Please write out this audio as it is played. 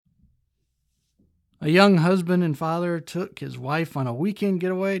A young husband and father took his wife on a weekend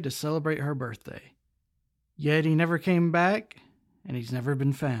getaway to celebrate her birthday. Yet he never came back, and he's never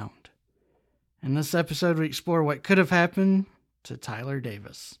been found. In this episode, we explore what could have happened to Tyler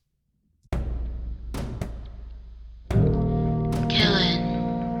Davis. Killing,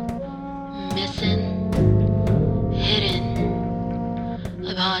 missing, hidden.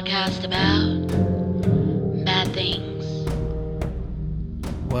 A podcast about bad things.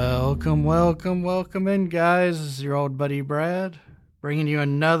 Welcome in, guys. This is your old buddy Brad, bringing you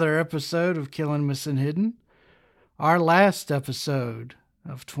another episode of Killing, Missing, Hidden. Our last episode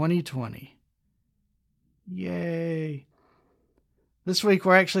of 2020. Yay. This week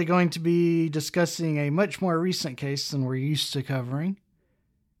we're actually going to be discussing a much more recent case than we're used to covering.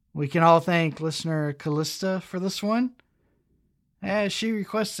 We can all thank listener Callista for this one, as she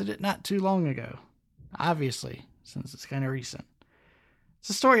requested it not too long ago. Obviously, since it's kind of recent. It's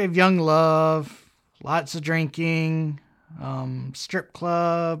a story of young love, lots of drinking, strip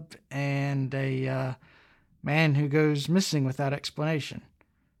club, and a man who goes missing without explanation.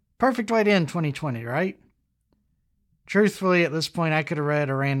 Perfect way to end 2020, right? Truthfully, at this point, I could have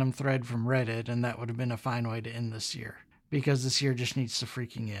read a random thread from Reddit, and that would have been a fine way to end this year, because this year just needs to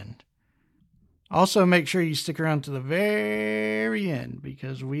freaking end. Also, make sure you stick around to the very end,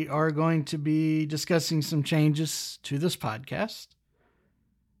 because we are going to be discussing some changes to this podcast.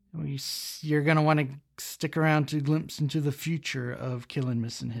 You're going to want to stick around to glimpse into the future of Killing,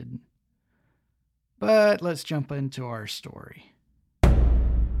 Missing, Hidden. But let's jump into our story.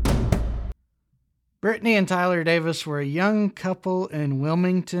 Brittany and Tyler Davis were a young couple in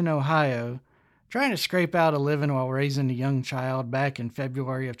Wilmington, Ohio, trying to scrape out a living while raising a young child back in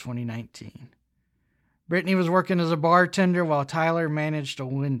February of 2019. Brittany was working as a bartender while Tyler managed a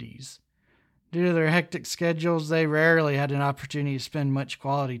Wendy's. Due to their hectic schedules, they rarely had an opportunity to spend much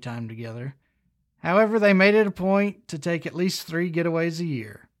quality time together. However, they made it a point to take at least 3 getaways a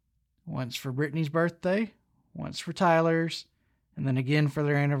year. Once for Brittany's birthday, once for Tyler's, and then again for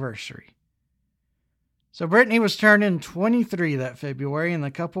their anniversary. So Brittany was turning 23 that February, and the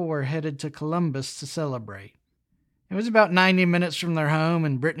couple were headed to Columbus to celebrate. It was about 90 minutes from their home,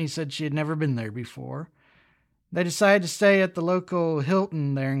 and Brittany said she had never been there before. They decided to stay at the local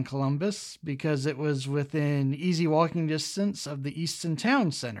Hilton there in Columbus because it was within easy walking distance of the Easton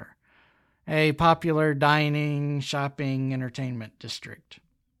Town Center, a popular dining, shopping, entertainment district.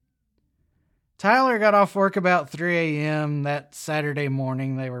 Tyler got off work about 3 a.m. that Saturday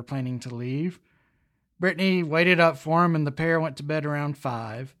morning they were planning to leave. Brittany waited up for him and the pair went to bed around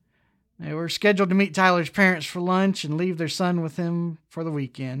 5. They were scheduled to meet Tyler's parents for lunch and leave their son with him for the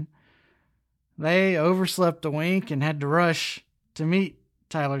weekend. They overslept a wink and had to rush to meet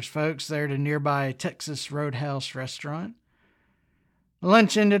Tyler's folks there to nearby Texas Roadhouse restaurant.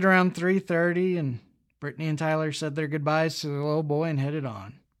 Lunch ended around 3:30 and Brittany and Tyler said their goodbyes to the little boy and headed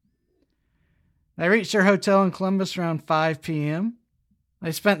on. They reached their hotel in Columbus around 5 p.m.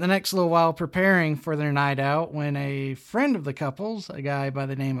 They spent the next little while preparing for their night out when a friend of the couple's, a guy by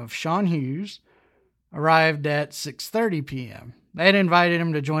the name of Sean Hughes, arrived at 6:30 p.m. They had invited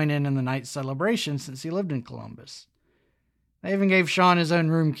him to join in the night celebration since he lived in Columbus. They even gave Sean his own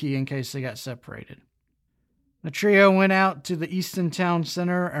room key in case they got separated. The trio went out to the Easton Town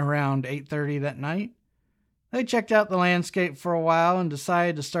Center around 8:30 that night. They checked out the landscape for a while and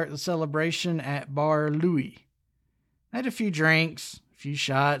decided to start the celebration at Bar Louie. They had a few drinks, a few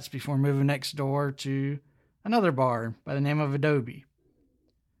shots before moving next door to another bar by the name of Adobe.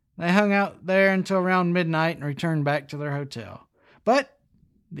 They hung out there until around midnight and returned back to their hotel. But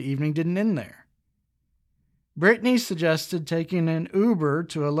the evening didn't end there. Brittany suggested taking an Uber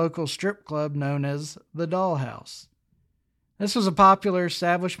to a local strip club known as the Dollhouse. This was a popular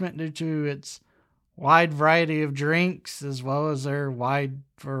establishment due to its wide variety of drinks as well as their wide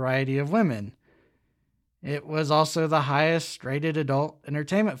variety of women. It was also the highest rated adult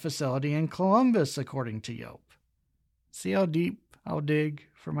entertainment facility in Columbus, according to Yelp. See how deep I'll dig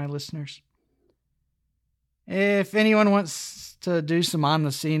for my listeners? If anyone wants to do some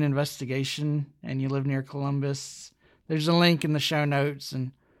on-the-scene investigation and you live near Columbus, there's a link in the show notes,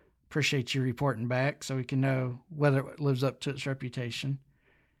 and appreciate you reporting back so we can know whether it lives up to its reputation.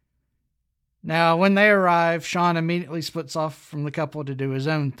 Now, when they arrive, Sean immediately splits off from the couple to do his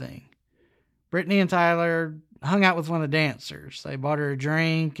own thing. Brittany and Tyler hung out with one of the dancers. They bought her a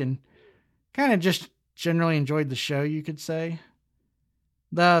drink and kind of just generally enjoyed the show, you could say.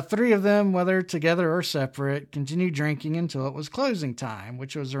 The 3 of them, whether together or separate, continued drinking until it was closing time,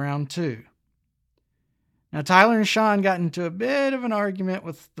 which was around 2. Now, Tyler and Sean got into a bit of an argument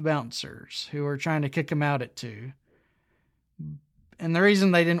with the bouncers, who were trying to kick them out at 2. And the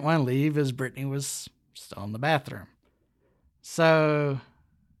reason they didn't want to leave is Brittany was still in the bathroom. So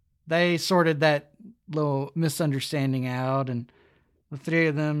they sorted that little misunderstanding out, and the three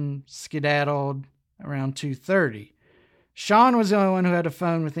of them skedaddled around 2:30. Sean was the only one who had a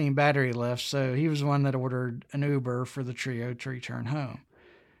phone with any battery left, so he was the one that ordered an Uber for the trio to return home.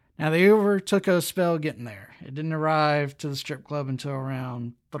 Now, the Uber took a spell getting there. It didn't arrive to the strip club until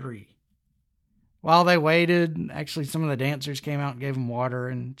around 3. While they waited, actually some of the dancers came out and gave them water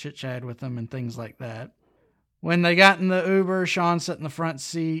and chit-chatted with them and things like that. When they got in the Uber, Sean sat in the front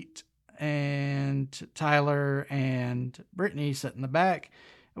seat and Tyler and Brittany sat in the back.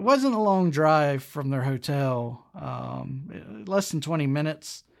 It wasn't a long drive from their hotel, less than 20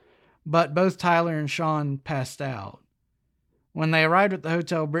 minutes, but both Tyler and Sean passed out. When they arrived at the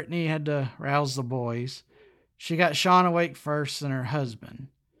hotel, Brittany had to rouse the boys. She got Sean awake first and her husband.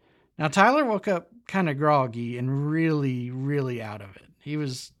 Now, Tyler woke up kind of groggy and really, really out of it. He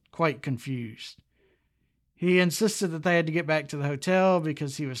was quite confused. He insisted that they had to get back to the hotel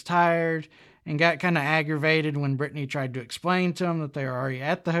because he was tired, and got kind of aggravated when Brittany tried to explain to him that they were already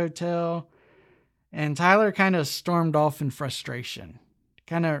at the hotel. And Tyler kind of stormed off in frustration.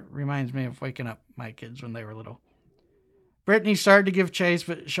 Kind of reminds me of waking up my kids when they were little. Brittany started to give chase,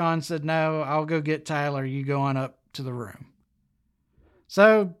 but Sean said, "No, I'll go get Tyler. You go on up to the room."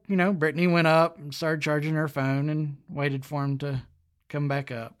 So, Brittany went up and started charging her phone and waited for him to come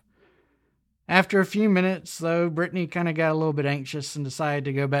back up. After a few minutes, though, Brittany kind of got a little bit anxious and decided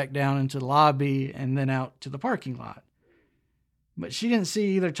to go back down into the lobby and then out to the parking lot. But she didn't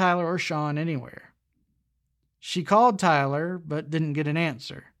see either Tyler or Sean anywhere. She called Tyler, but didn't get an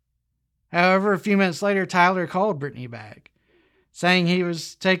answer. However, a few minutes later, Tyler called Brittany back, saying he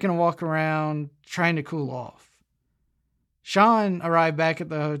was taking a walk around, trying to cool off. Sean arrived back at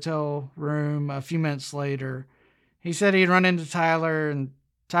the hotel room a few minutes later. He said he'd run into Tyler, and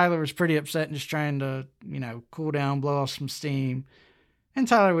Tyler was pretty upset and just trying to, cool down, blow off some steam, and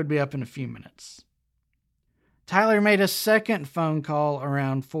Tyler would be up in a few minutes. Tyler made a second phone call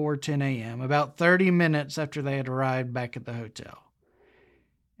around 4:10 a.m., about 30 minutes after they had arrived back at the hotel.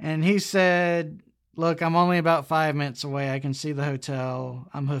 And he said, "Look, I'm only about 5 minutes away. I can see the hotel.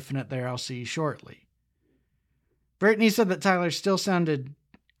 I'm hoofing it there. I'll see you shortly." Brittany said that Tyler still sounded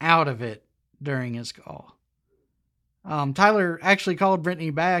out of it during his call. Tyler actually called Brittany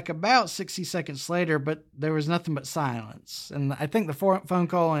back about 60 seconds later, but there was nothing but silence. And I think the phone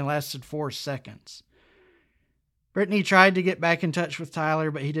call only lasted 4 seconds. Brittany tried to get back in touch with Tyler,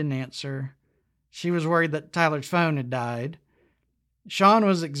 but he didn't answer. She was worried that Tyler's phone had died. Sean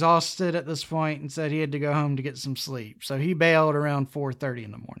was exhausted at this point and said he had to go home to get some sleep, so he bailed around 4:30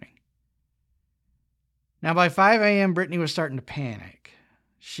 in the morning. Now, by 5 a.m., Brittany was starting to panic.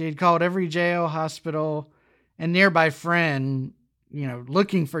 She had called every jail, hospital, and nearby friend,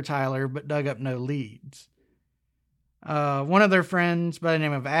 looking for Tyler, but dug up no leads. One of their friends by the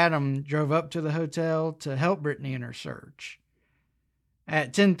name of Adam drove up to the hotel to help Brittany in her search.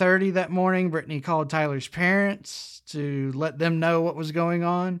 At 10:30 that morning, Brittany called Tyler's parents to let them know what was going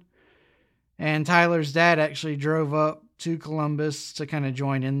on. And Tyler's dad actually drove up to Columbus to kind of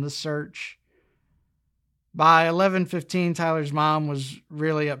join in the search. By 11:15, Tyler's mom was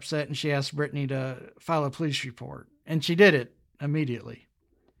really upset and she asked Brittany to file a police report. And she did it immediately.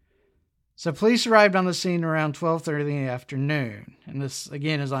 So police arrived on the scene around 12:30 in the afternoon. And this,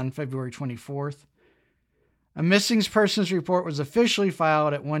 again, is on February 24th. A missing persons report was officially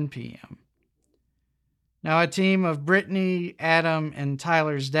filed at 1 p.m. Now, a team of Brittany, Adam, and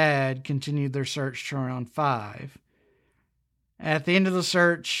Tyler's dad continued their search to around 5. At the end of the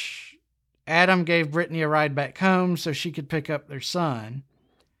search, Adam gave Brittany a ride back home so she could pick up their son.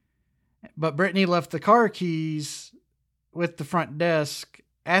 But Brittany left the car keys with the front desk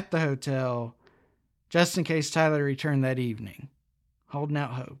at the hotel just in case Tyler returned that evening, holding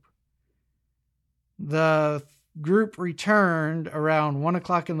out hope. The group returned around 1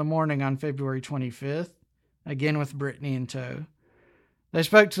 o'clock in the morning on February 25th, again with Brittany in tow. They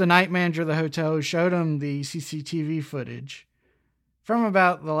spoke to the night manager of the hotel, who showed them the CCTV footage from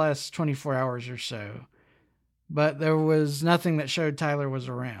about the last 24 hours or so, but there was nothing that showed Tyler was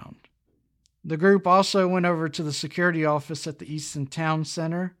around. The group also went over to the security office at the Easton Town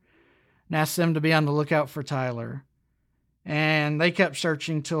Center and asked them to be on the lookout for Tyler, and they kept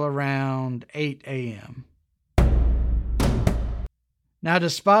searching till around 8 a.m. Now,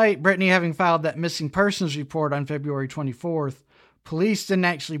 despite Brittany having filed that missing persons report on February 24th, police didn't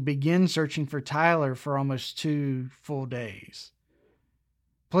actually begin searching for Tyler for almost 2 full days.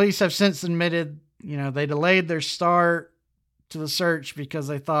 Police have since admitted, they delayed their start to the search because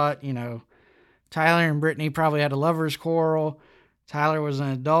they thought, Tyler and Brittany probably had a lover's quarrel. Tyler was an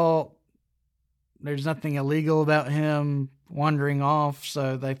adult. There's nothing illegal about him wandering off,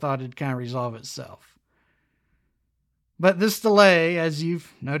 so they thought it'd kind of resolve itself. But this delay, as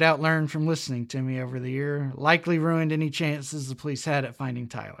you've no doubt learned from listening to me over the year, likely ruined any chances the police had at finding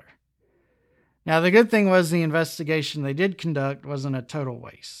Tyler. Now, the good thing was the investigation they did conduct wasn't a total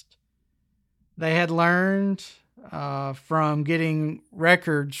waste. They had learned from getting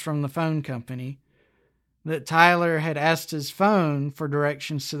records from the phone company that Tyler had asked his phone for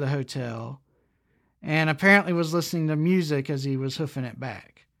directions to the hotel and apparently was listening to music as he was hoofing it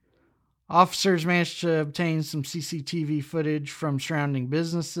back. Officers managed to obtain some CCTV footage from surrounding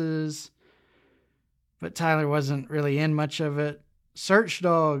businesses, but Tyler wasn't really in much of it. Search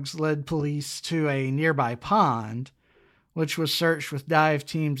dogs led police to a nearby pond, which was searched with dive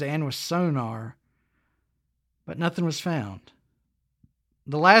teams and with sonar, but nothing was found.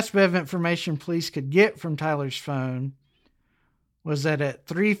 The last bit of information police could get from Tyler's phone was that at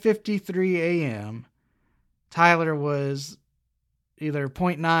 3:53 a.m., Tyler was either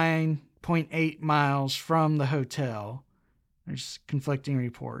 0.9, 0.8 miles from the hotel. There's conflicting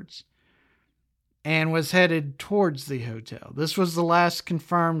reports. And was headed towards the hotel. This was the last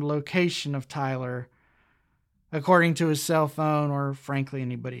confirmed location of Tyler, according to his cell phone or, frankly,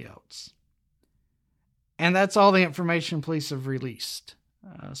 anybody else. And that's all the information police have released.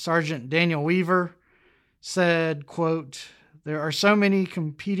 Sergeant Daniel Weaver said, quote, "There are so many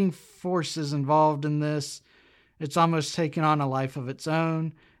competing forces involved in this, it's almost taken on a life of its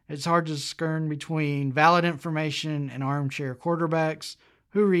own. It's hard to discern between valid information and armchair quarterbacks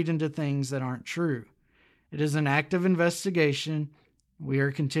who read into things that aren't true. It is an active investigation. We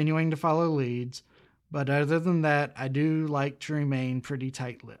are continuing to follow leads, but other than that, I do like to remain pretty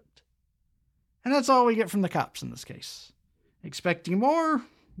tight-lipped." And that's all we get from the cops in this case. Expecting more?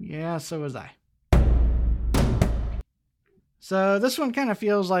 Yeah, so was I. So this one kind of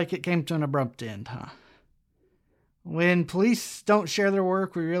feels like it came to an abrupt end, huh? When police don't share their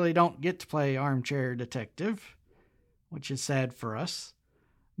work, we really don't get to play armchair detective, which is sad for us.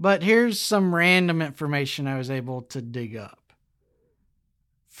 But here's some random information I was able to dig up.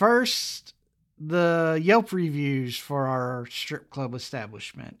 First, the Yelp reviews for our strip club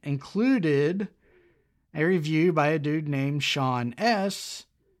establishment included a review by a dude named Sean S.,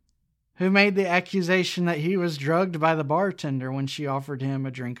 who made the accusation that he was drugged by the bartender when she offered him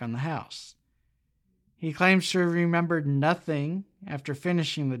a drink on the house. He claims to have remembered nothing after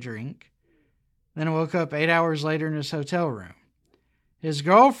finishing the drink, then woke up 8 hours later in his hotel room. His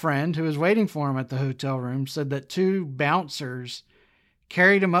girlfriend, who was waiting for him at the hotel room, said that 2 bouncers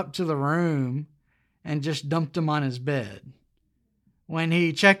carried him up to the room and just dumped him on his bed. When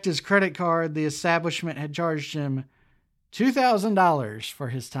he checked his credit card, the establishment had charged him $2,000 for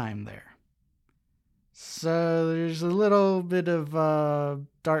his time there. So there's a little bit of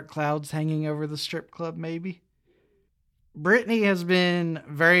dark clouds hanging over the strip club, maybe. Brittany has been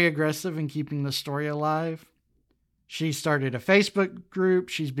very aggressive in keeping the story alive. She started a Facebook group.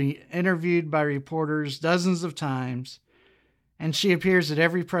 She's been interviewed by reporters dozens of times, and she appears at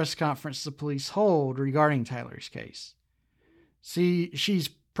every press conference the police hold regarding Tyler's case. See, she's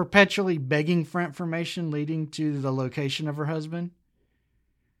perpetually begging for information leading to the location of her husband.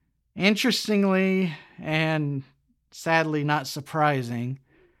 Interestingly, and sadly not surprising,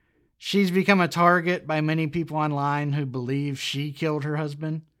 she's become a target by many people online who believe she killed her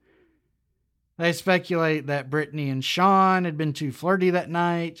husband. They speculate that Brittany and Sean had been too flirty that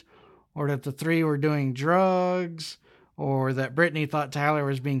night, or that the 3 were doing drugs, or that Brittany thought Tyler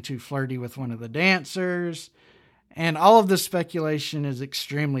was being too flirty with one of the dancers. And all of this speculation is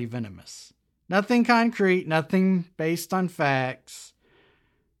extremely venomous. Nothing concrete, nothing based on facts,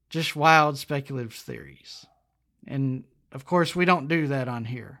 just wild speculative theories. And of course, we don't do that on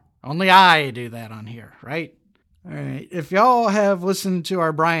here. Only I do that on here, right? All right. If y'all have listened to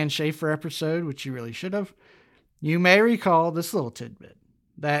our Brian Schaefer episode, which you really should have, you may recall this little tidbit,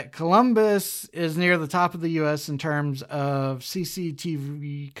 that Columbus is near the top of the U.S. in terms of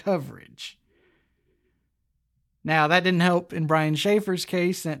CCTV coverage. Now, that didn't help in Brian Schaefer's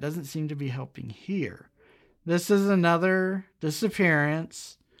case, and it doesn't seem to be helping here. This is another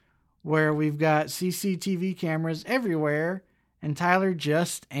disappearance where we've got CCTV cameras everywhere, and Tyler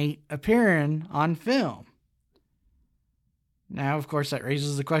just ain't appearing on film. Now, of course, that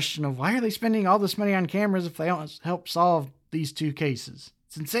raises the question of why are they spending all this money on cameras if they don't help solve these 2 cases?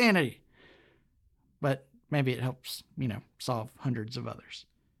 It's insanity. But maybe it helps, solve hundreds of others.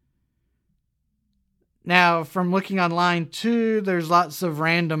 Now, from looking online too, there's lots of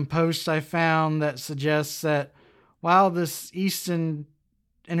random posts I found that suggests that while this Easton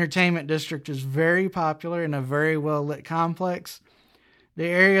Entertainment District is very popular and a very well-lit complex, the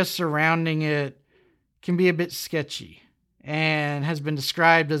area surrounding it can be a bit sketchy and has been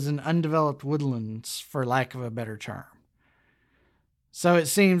described as an undeveloped woodlands, for lack of a better term. So it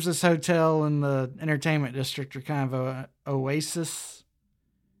seems this hotel and the entertainment district are kind of an oasis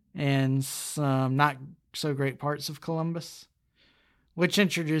in some not so great parts of Columbus, which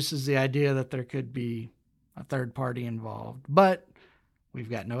introduces the idea that there could be a third party involved. But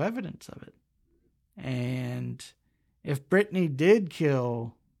we've got no evidence of it. And if Brittany did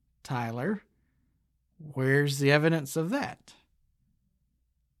kill Tyler, where's the evidence of that?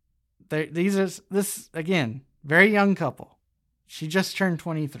 This, again, very young couple. She just turned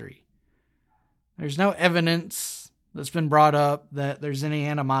 23. There's no evidence that's been brought up that there's any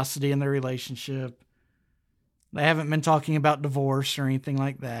animosity in their relationship. They haven't been talking about divorce or anything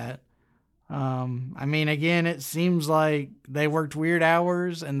like that. Again, it seems like they worked weird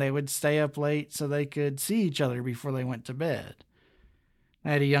hours and they would stay up late so they could see each other before they went to bed.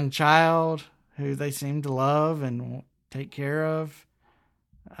 They had a young child who they seemed to love and take care of.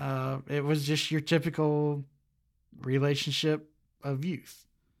 It was just your typical relationship of youth.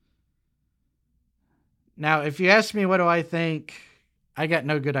 Now, if you ask me what do I think, I got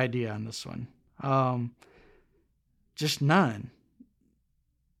no good idea on this one. Just none.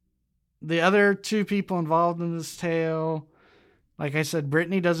 The other two people involved in this tale, like I said,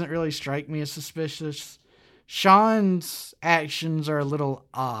 Brittany doesn't really strike me as suspicious. Sean's actions are a little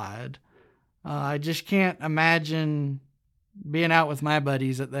odd. I just can't imagine being out with my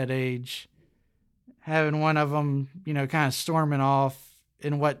buddies at that age, having one of them, kind of storming off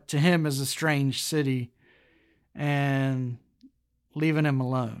in what to him is a strange city and leaving him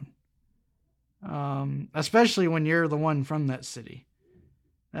alone. Especially when you're the one from that city.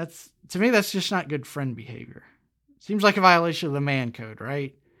 To me, that's just not good friend behavior. Seems like a violation of the man code,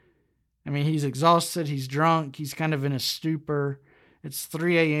 right? He's exhausted, he's drunk, he's kind of in a stupor. It's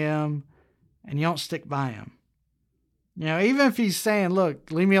 3 a.m. and you don't stick by him. Even if he's saying,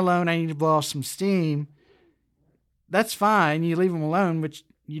 look, leave me alone, I need to blow off some steam, that's fine. You leave him alone, but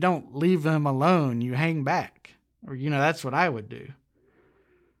you don't leave him alone. You hang back. Or, that's what I would do.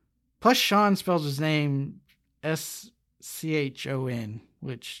 Plus, Sean spells his name S-C-H-O-N,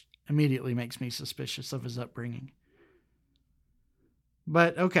 which immediately makes me suspicious of his upbringing.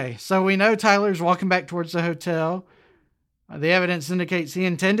 But, okay, so we know Tyler's walking back towards the hotel. The evidence indicates he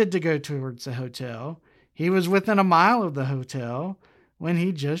intended to go towards the hotel. He was within a mile of the hotel when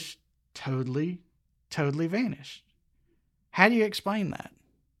he just totally vanished. How do you explain that?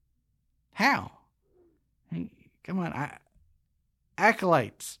 How? Come on,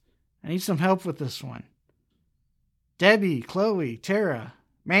 acolytes. I need some help with this one. Debbie, Chloe, Tara,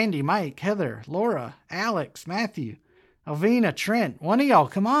 Mandy, Mike, Heather, Laura, Alex, Matthew, Alvina, Trent. One of y'all,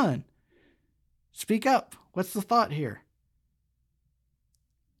 come on. Speak up. What's the thought here?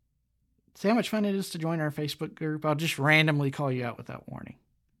 See how much fun it is to join our Facebook group? I'll just randomly call you out without warning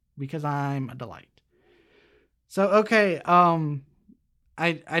because I'm a delight. So, okay,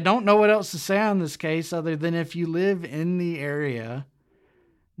 I don't know what else to say on this case other than if you live in the area,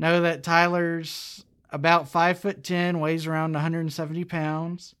 know that Tyler's about 5'10", weighs around 170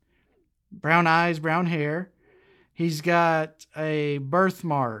 pounds, brown eyes, brown hair. He's got a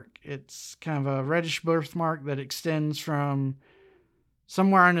birthmark. It's kind of a reddish birthmark that extends from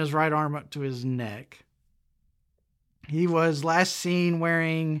somewhere on his right arm up to his neck. He was last seen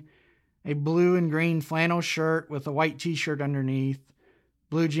wearing a blue and green flannel shirt with a white t-shirt underneath,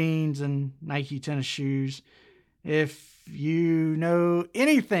 blue jeans and Nike tennis shoes. If you know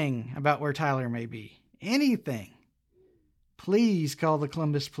anything about where Tyler may be, anything, please call the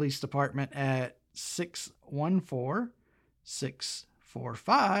Columbus Police Department at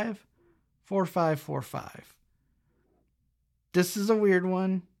 614-645-4545. This is a weird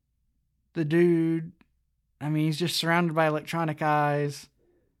one. The dude, he's just surrounded by electronic eyes,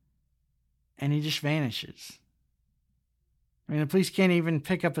 and he just vanishes. The police can't even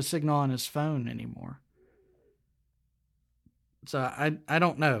pick up a signal on his phone anymore. So I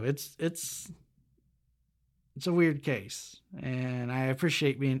don't know. It's a weird case, and I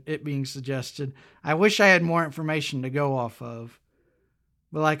appreciate it being suggested. I wish I had more information to go off of,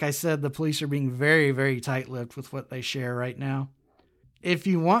 but like I said, the police are being very, very tight-lipped with what they share right now. If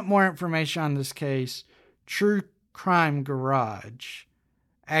you want more information on this case, True Crime Garage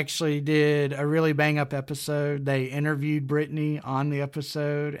actually did a really bang-up episode. They interviewed Brittany on the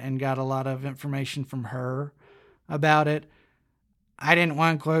episode and got a lot of information from her about it. I didn't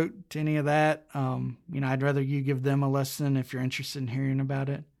want to quote any of that. I'd rather you give them a lesson if you're interested in hearing about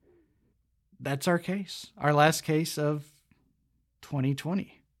it. That's our case. Our last case of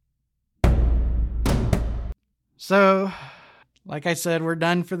 2020. So, Like I said, we're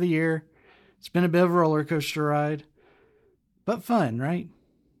done for the year. It's been a bit of a roller coaster ride, but fun, right?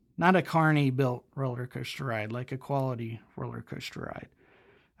 Not a Carney built roller coaster ride, like a quality roller coaster ride.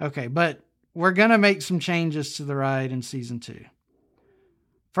 Okay, but we're going to make some changes to the ride in season 2.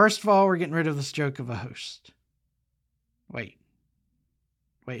 First of all, we're getting rid of this joke of a host. Wait,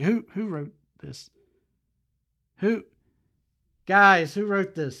 who wrote this? Guys, who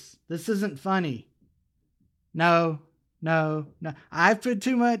wrote this? This isn't funny. No. I've put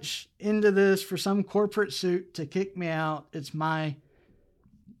too much into this for some corporate suit to kick me out.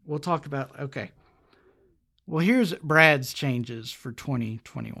 We'll talk about, okay. Well, here's Brad's changes for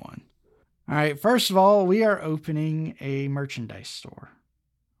 2021. All right, first of all, we are opening a merchandise store.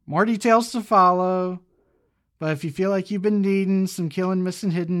 More details to follow, but if you feel like you've been needing some Killing,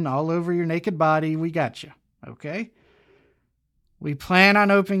 Missing, Hidden all over your naked body, we got you, okay? We plan on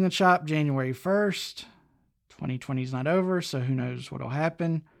opening the shop January 1st. 2020 is not over, so who knows what'll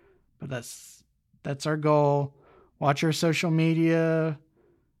happen, but that's our goal. Watch our social media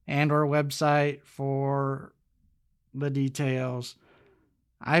and our website for the details.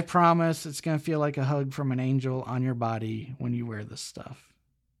 I promise it's going to feel like a hug from an angel on your body when you wear this stuff.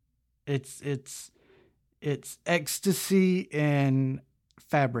 It's ecstasy in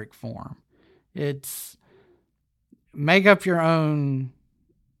fabric form. It's make up your own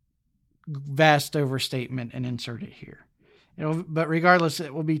vast overstatement and insert it here. But regardless,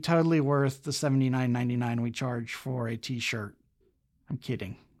 it will be totally worth the $79.99 we charge for a t-shirt. I'm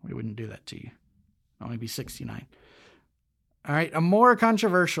kidding. We wouldn't do that to you. It'd only be $69. All right, a more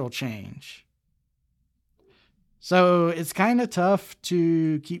controversial change. So it's kind of tough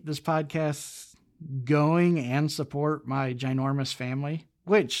to keep this podcast going and support my ginormous family,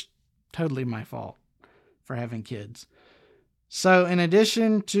 which totally my fault for having kids. So in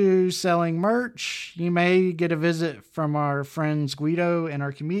addition to selling merch, you may get a visit from our friends Guido and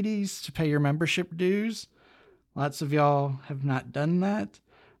Archimedes to pay your membership dues. Lots of y'all have not done that.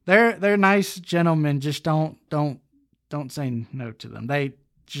 They're nice gentlemen. Just don't say no to them. They've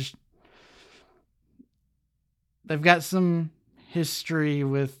got some history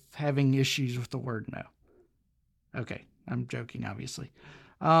with having issues with the word no. Okay, I'm joking, obviously.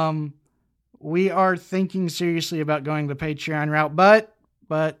 We are thinking seriously about going the Patreon route, but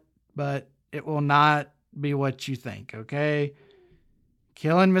it will not be what you think, okay?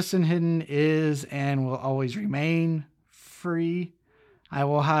 Killing, Missing, Hidden is and will always remain free. I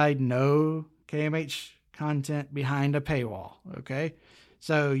will hide no KMH content behind a paywall, okay?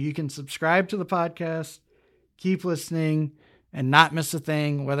 So you can subscribe to the podcast, keep listening, and not miss a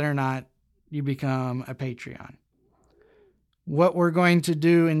thing whether or not you become a Patreon. What we're going to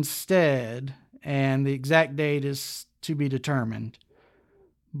do instead, and the exact date is to be determined,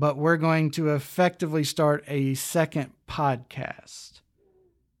 but we're going to effectively start a second podcast.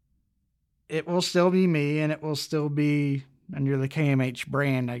 It will still be me, and it will still be under the KMH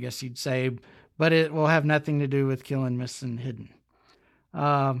brand, I guess you'd say, but it will have nothing to do with Killing, Missing, Hidden.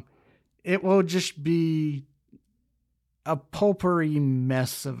 It will just be a potpourri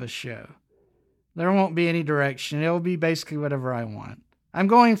mess of a show. There won't be any direction. It'll be basically whatever I want. I'm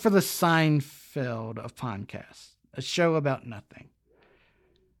going for the Seinfeld of podcasts, a show about nothing.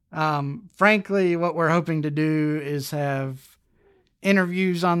 Frankly, what we're hoping to do is have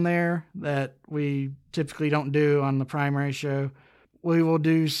interviews on there that we typically don't do on the primary show. We will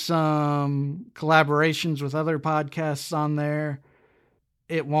do some collaborations with other podcasts on there.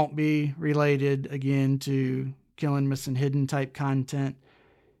 It won't be related, again, to Killing, Missing, Hidden type content.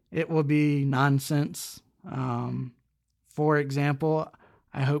 It will be nonsense. For example,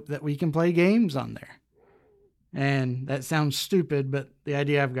 I hope that we can play games on there. And that sounds stupid, but the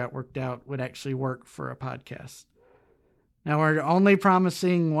idea I've got worked out would actually work for a podcast. Now, we're only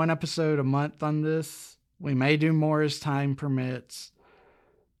promising one episode a month on this. We may do more as time permits.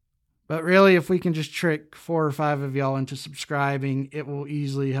 But really, if we can just trick 4 or 5 of y'all into subscribing, it will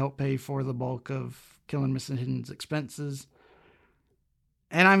easily help pay for the bulk of Killing, Missing, Hidden's expenses.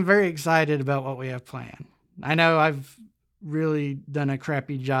 And I'm very excited about what we have planned. I know I've really done a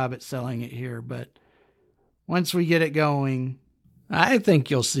crappy job at selling it here, but once we get it going, I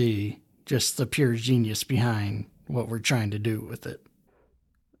think you'll see just the pure genius behind what we're trying to do with it.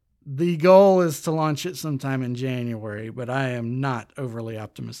 The goal is to launch it sometime in January, but I am not overly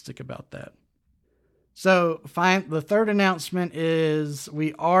optimistic about that. So the third announcement is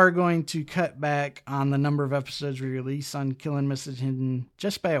we are going to cut back on the number of episodes we release on Killing, Missing, Hidden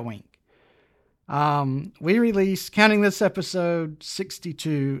just by a wink. We released, counting this episode,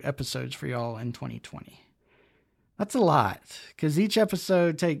 62 episodes for y'all in 2020. That's a lot, because each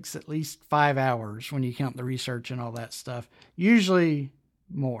episode takes at least 5 hours when you count the research and all that stuff. Usually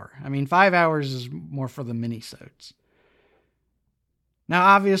more. 5 hours is more for the minisodes. Now,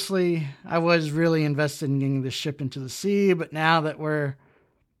 obviously, I was really invested in getting this ship into the sea, but now that we're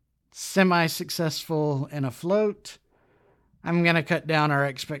semi-successful and afloat, I'm going to cut down our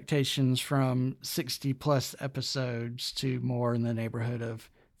expectations from 60-plus episodes to more in the neighborhood of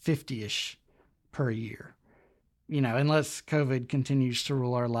 50-ish per year. Unless COVID continues to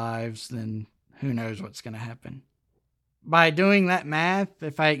rule our lives, then who knows what's going to happen. By doing that math,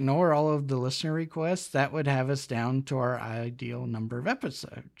 if I ignore all of the listener requests, that would have us down to our ideal number of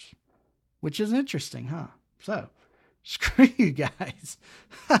episodes, which is interesting, huh? So, screw you guys.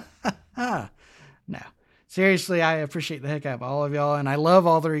 No, seriously, I appreciate the heck out of all of y'all, and I love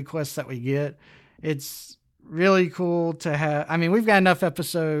all the requests that we get. It's really cool to have. We've got enough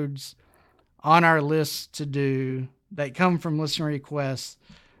episodes on our list to do that come from listener requests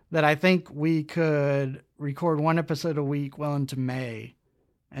that I think we could record one episode a week well into May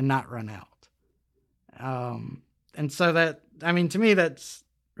and not run out. And so that, to me, that's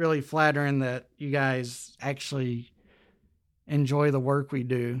really flattering that you guys actually enjoy the work we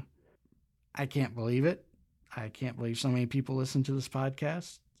do. I can't believe it. I can't believe so many people listen to this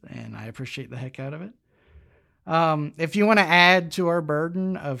podcast, and I appreciate the heck out of it. If you want to add to our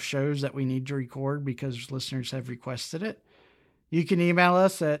burden of shows that we need to record because listeners have requested it, you can email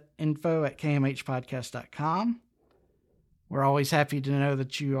us at info@kmhpodcast.com. We're always happy to know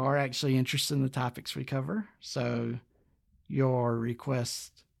that you are actually interested in the topics we cover. So your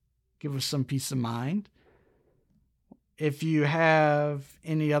requests give us some peace of mind. If you have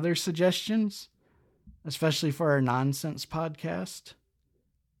any other suggestions, especially for our nonsense podcast,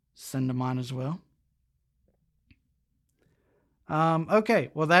 send them on as well.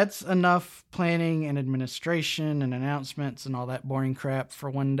 Okay, well, that's enough planning and administration and announcements and all that boring crap for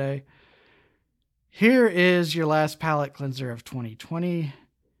one day. Here is your last palate cleanser of 2020.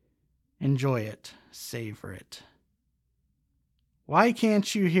 Enjoy it. Savor it. Why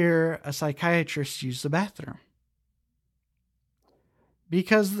can't you hear a psychiatrist use the bathroom?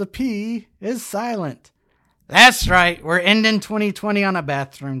 Because the P is silent. That's right. We're ending 2020 on a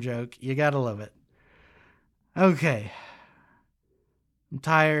bathroom joke. You gotta love it. Okay. I'm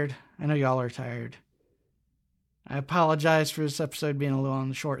tired. I know y'all are tired. I apologize for this episode being a little on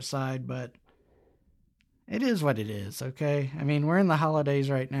the short side, but it is what it is, okay? We're in the holidays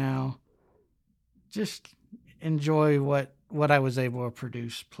right now. Just enjoy what I was able to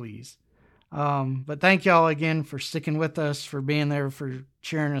produce, please. But thank y'all again for sticking with us, for being there, for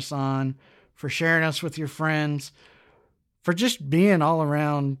cheering us on, for sharing us with your friends, for just being all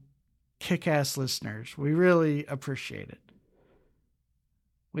around kick-ass listeners. We really appreciate it.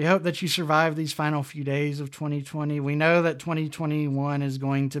 We hope that you survive these final few days of 2020. We know that 2021 is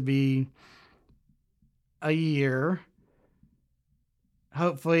going to be a year.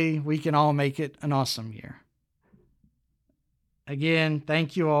 Hopefully, we can all make it an awesome year. Again,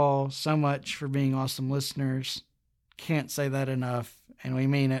 thank you all so much for being awesome listeners. Can't say that enough, and we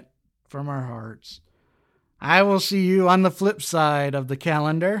mean it from our hearts. I will see you on the flip side of the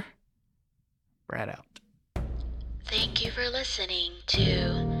calendar. Brad out. Thank you for listening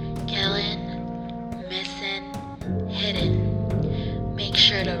to Killing, Missing, Hidden. Make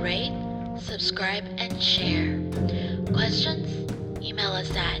sure to rate, subscribe, and share. Questions? Email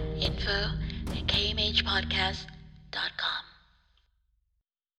us at info@kmhpodcast.com.